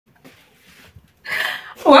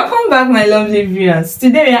Welcome back, my lovely viewers.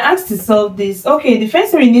 Today we are asked to solve this. Okay, the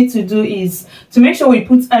first thing we need to do is to make sure we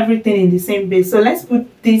put everything in the same base. So let's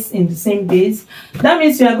put this in the same base. That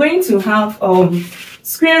means we are going to have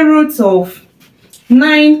square root of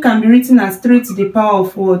 9 can be written as 3 to the power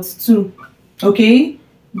of what? 2. Okay,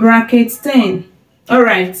 bracket 10. All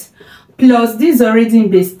right, plus this is already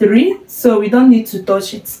in base 3, so we don't need to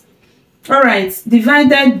touch it. All right,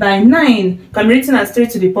 divided by 9 can be written as 3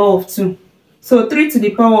 to the power of 2. So 3 to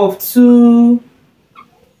the power of 2,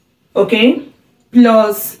 okay,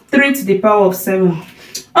 plus 3 to the power of 7.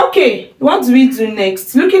 Okay, what do we do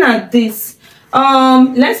next? Looking at this,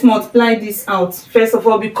 let's multiply this out first of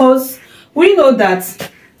all, because we know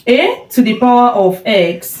that a to the power of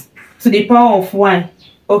x to the power of y,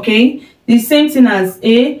 okay, the same thing as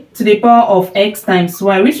a to the power of x times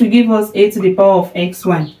y, which will give us a to the power of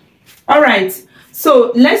xy. All right,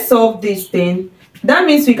 so let's solve this then. That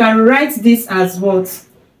means we can write this as what?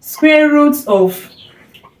 Square root of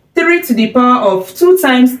 3 to the power of 2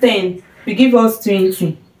 times 10 will give us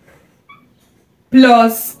 20.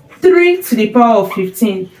 Plus 3 to the power of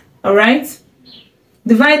 15. Alright?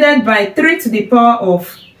 Divided by 3 to the power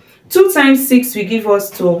of 2 times 6 will give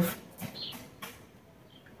us 12.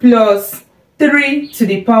 Plus 3 to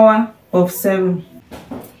the power of 7.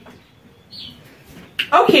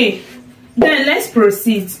 Okay, then let's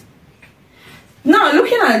proceed. Now,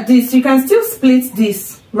 looking at this, you can still split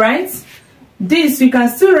this, right? This, we can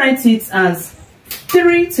still write it as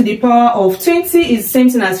 3 to the power of 20 is the same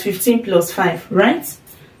thing as 15 plus 5, right?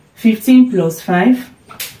 15 plus 5.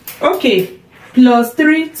 Okay, plus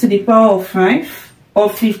 3 to the power of 5,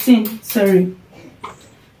 of 15, sorry.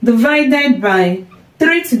 Divided by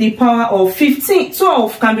 3 to the power of 15.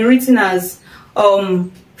 12 can be written as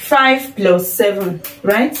 5 plus 7,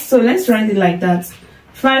 right? So let's write it like that.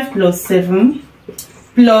 5 plus 7.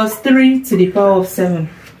 Plus 3 to the power of 7.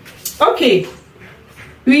 Okay,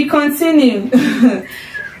 we continue.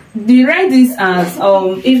 We write this as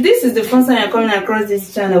if this is the first time you're coming across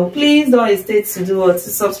this channel, please don't hesitate to do what? To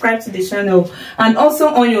subscribe to the channel and also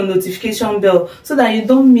on your notification bell so that you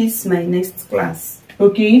don't miss my next class.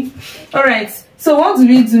 Okay, all right, so what do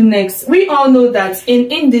we do next? We all know that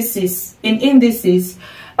in indices, when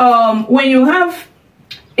you have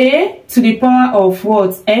a to the power of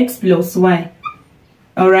what? X plus y,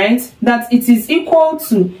 all right, that it is equal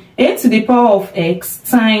to a to the power of x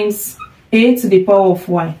times a to the power of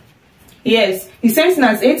y. Yes, the same thing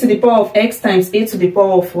as a to the power of x times a to the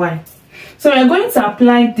power of y. So we are going to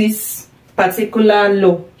apply this particular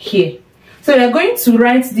law here. So we are going to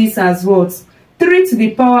write this as what? 3 to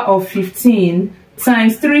the power of 15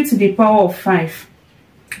 times 3 to the power of 5,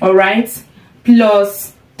 all right,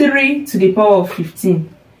 plus 3 to the power of 15,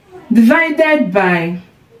 divided by,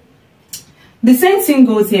 the same thing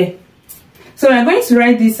goes here. So we are going to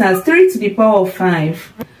write this as 3 to the power of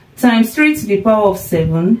 5 times 3 to the power of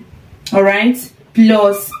 7, all right,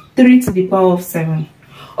 plus 3 to the power of 7.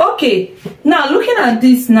 Okay, now looking at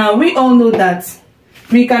this now, we all know that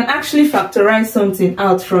we can actually factorize something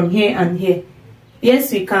out from here and here.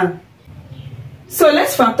 Yes, we can. So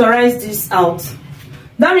let's factorize this out.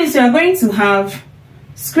 That means we are going to have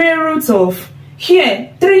square root of,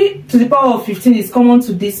 here 3 to the power of 15 is common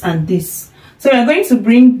to this and this. So we are going to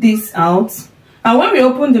bring this out. And when we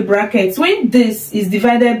open the brackets, when this is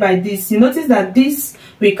divided by this, you notice that this,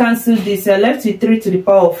 we cancel this. You're left with 3 to the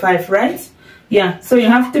power of 5, right? Yeah, so you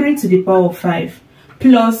have 3 to the power of 5.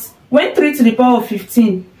 Plus, when 3 to the power of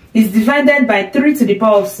 15 is divided by 3 to the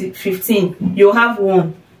power of 15, you have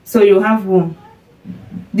 1. So you have 1.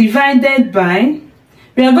 Divided by,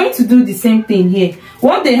 we are going to do the same thing here.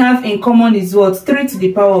 What they have in common is what? 3 to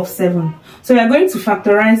the power of 7. So we are going to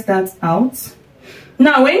factorize that out.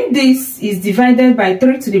 Now, when this is divided by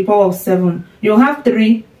 3 to the power of 7, you have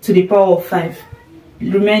 3 to the power of 5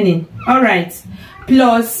 remaining. All right.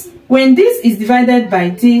 Plus, when this is divided by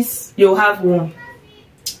this, you have 1.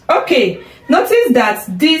 Okay. Notice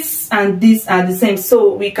that this and this are the same,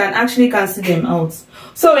 so we can actually cancel them out.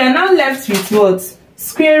 So we are now left with what?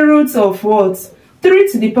 Square root of what?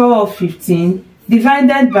 3 to the power of 15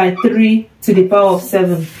 divided by 3 to the power of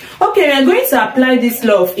 7. Okay, we are going to apply this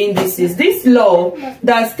law of indices. This law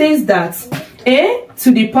that states that a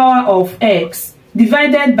to the power of x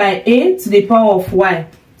divided by a to the power of y,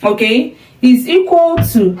 okay, is equal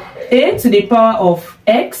to a to the power of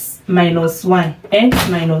x minus y, x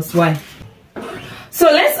minus y. So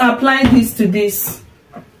let's apply this to this.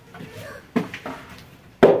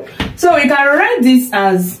 So we can write this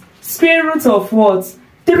as square root of what?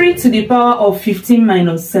 3 to the power of 15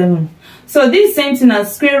 minus 7. So this same thing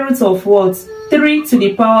as square root of what? 3 to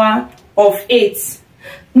the power of 8.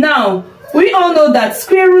 Now, we all know that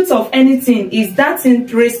square root of anything is that thing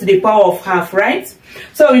raised to the power of half, right?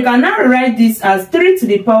 So we can now rewrite this as 3 to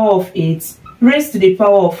the power of 8 raised to the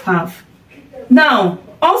power of half. Now,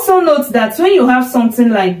 also note that when you have something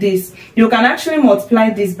like this, you can actually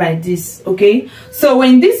multiply this by this, okay? So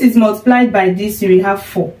when this is multiplied by this, you will have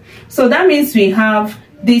 4. So that means we have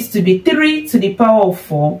this to be 3 to the power of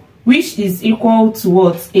 4, which is equal to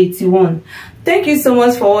what? 81. Thank you so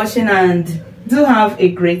much for watching and do have a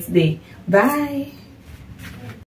great day. Bye.